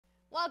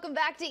Welcome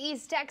back to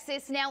East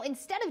Texas. Now,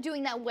 instead of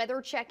doing that weather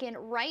check-in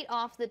right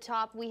off the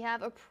top, we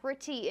have a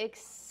pretty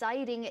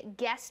exciting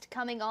guest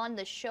coming on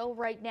the show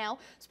right now.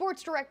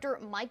 Sports Director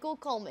Michael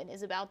Coleman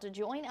is about to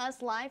join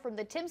us live from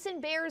the Timpson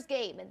Bears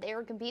game, and they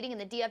are competing in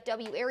the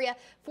DFW area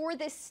for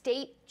the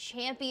state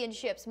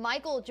championships.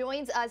 Michael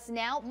joins us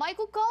now.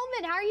 Michael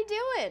Coleman, how are you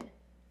doing?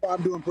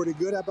 I'm doing pretty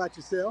good. How about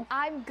yourself?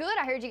 I'm good.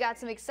 I heard you got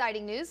some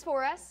exciting news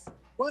for us.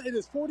 Well, it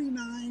is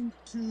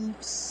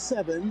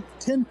 49-7,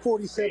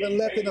 10:47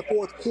 left in the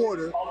fourth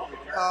quarter.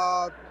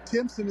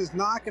 Timpson is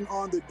knocking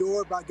on the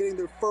door about getting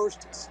their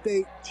first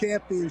state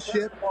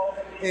championship.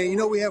 And, you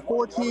know, we have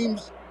 4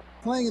 teams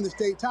playing in the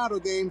state title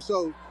game,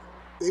 so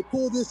they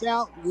pull this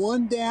out,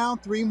 1 down,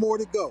 3 more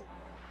to go.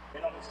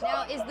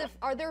 Now,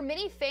 are there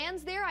many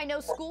fans there? I know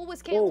school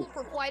was canceled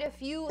for quite a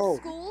few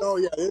schools. Oh,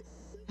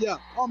 yeah,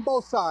 on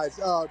both sides.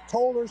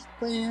 Tolar's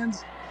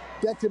fans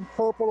decked in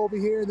purple over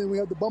here, and then we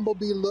have the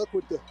bumblebee look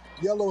with the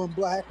yellow and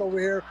black over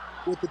here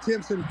with the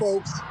Timpson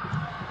folks.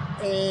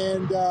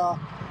 And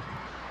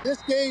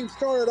this game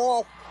started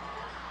off,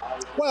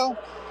 well,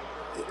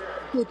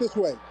 do it this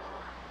way.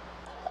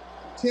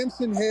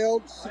 Timpson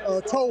held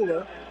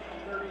Tolar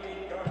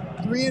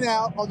 3 and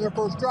out on their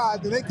first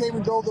drive. Then they came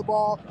and drove the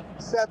ball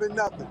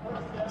 7-0.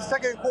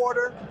 Second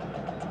quarter,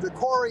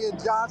 Corey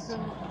and Johnson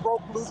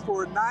broke loose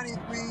for a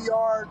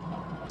 93-yard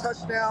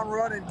touchdown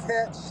run and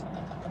catch.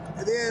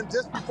 And then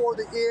just before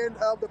the end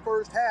of the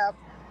first half,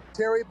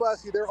 Terry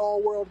Bussey, their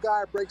all-world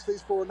guy, breaks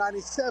loose for a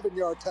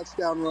 97-yard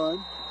touchdown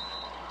run.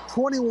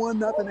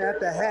 21-0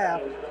 at the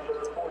half.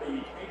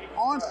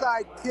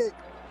 Onside kick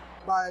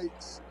by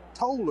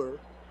Tolar.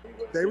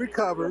 They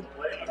recovered.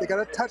 They got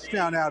a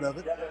touchdown out of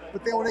it.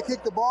 But then when they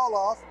kicked the ball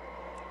off,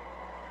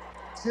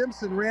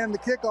 Timpson ran the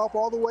kickoff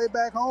all the way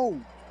back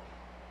home.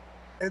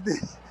 And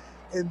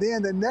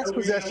then the next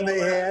possession they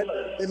had,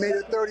 they made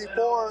it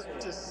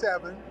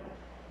 34-7.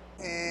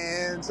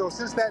 And so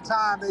since that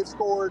time, they've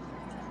scored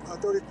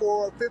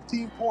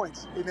 15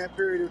 points in that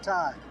period of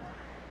time.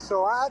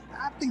 So I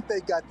think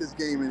they got this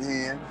game in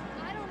hand.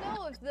 I don't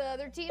know if the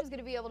other team's going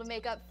to be able to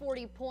make up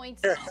 40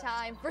 points in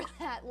time for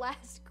that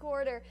last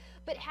quarter.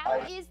 But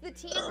how is the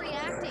team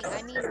reacting?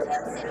 I mean,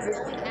 Timpson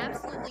going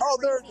absolutely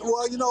crazy.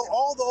 Well, you know,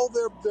 although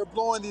they're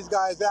blowing these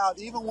guys out,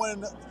 even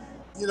when,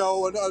 you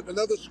know,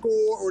 another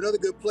score or another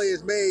good play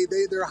is made,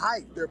 they're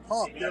hyped, they're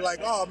pumped. They're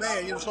like, oh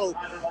man, you know, so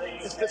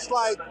it's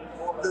like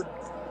the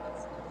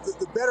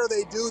better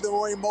they do, the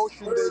more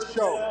emotion they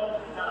show.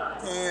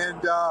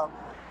 And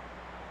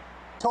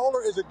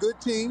Tolar is a good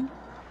team.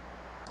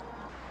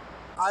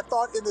 I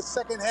thought in the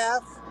second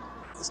half,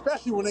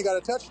 especially when they got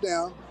a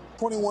touchdown,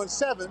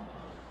 21-7,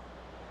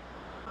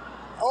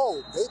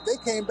 they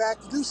came back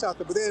to do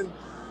something. But then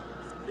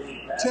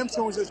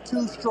Timpson was just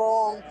too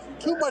strong,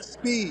 too much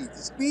speed. The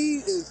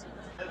speed is,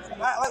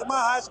 like my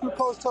high school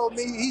coach told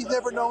me, he's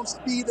never known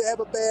speed to have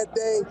a bad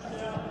day.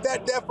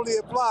 That definitely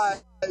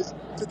applies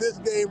to this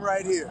game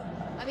right here.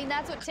 I mean,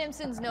 that's what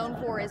Timpson's known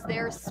for, is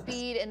their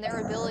speed and their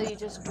ability to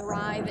just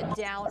drive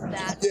down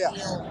that field.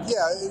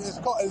 Yeah,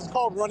 it's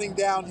called running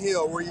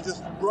downhill, where you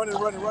just run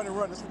and run and run and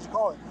run. That's what you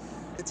call it.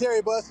 And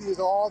Terry Bussey is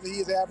all that he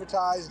is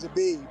advertised to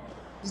be.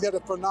 He's had a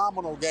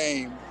phenomenal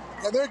game.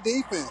 And their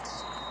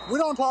defense, we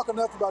don't talk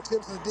enough about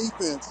Timpson's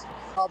defense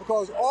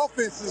because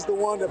offense is the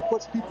one that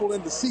puts people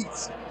in the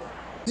seats.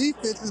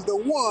 Defense is the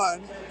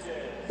one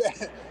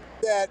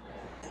that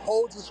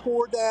holds the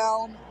score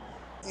down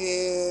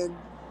and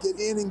get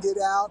in and get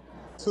out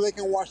so they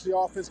can watch the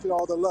offense get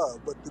all the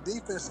love. But the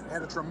defense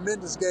had a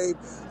tremendous game.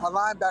 Our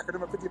linebacker,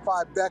 number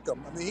 55,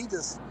 Beckham, I mean,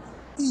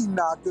 he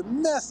knocked the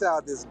mess out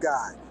of this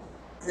guy.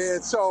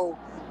 And so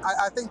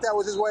I think that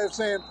was his way of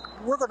saying,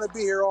 we're going to be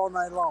here all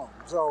night long.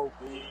 So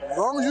as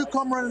long as you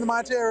come running into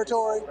my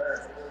territory,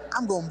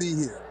 I'm going to be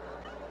here.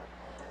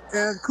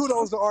 And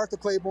kudos to Arthur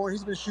Claiborne.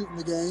 He's been shooting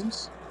the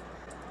games.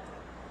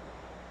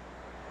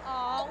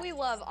 Oh, we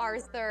love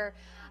Arthur.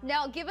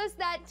 Now, give us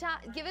that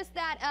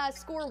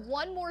score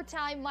one more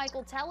time,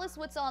 Michael. Tell us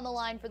what's on the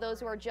line for those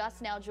who are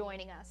just now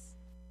joining us.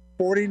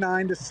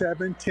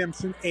 49-7,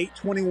 Timpson,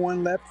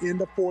 8:21 left in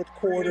the fourth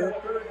quarter.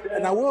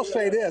 And I will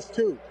say this,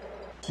 too.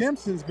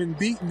 Timpson's been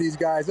beating these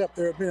guys up.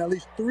 There have been at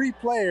least 3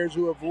 players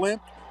who have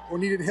limped or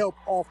needed help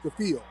off the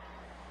field.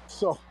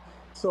 So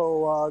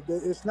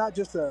it's not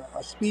just a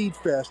speed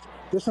fest.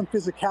 There's some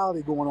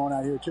physicality going on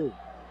out here, too.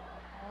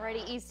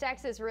 Alrighty, East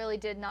Texas really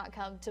did not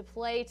come to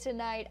play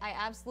tonight. I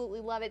absolutely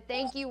love it.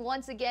 Thank you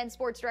once again,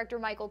 Sports Director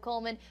Michael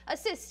Coleman,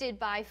 assisted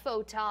by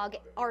Photog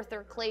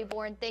Arthur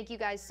Claiborne. Thank you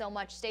guys so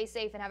much. Stay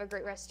safe and have a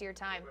great rest of your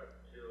time.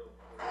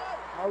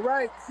 All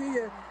right, see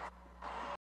ya.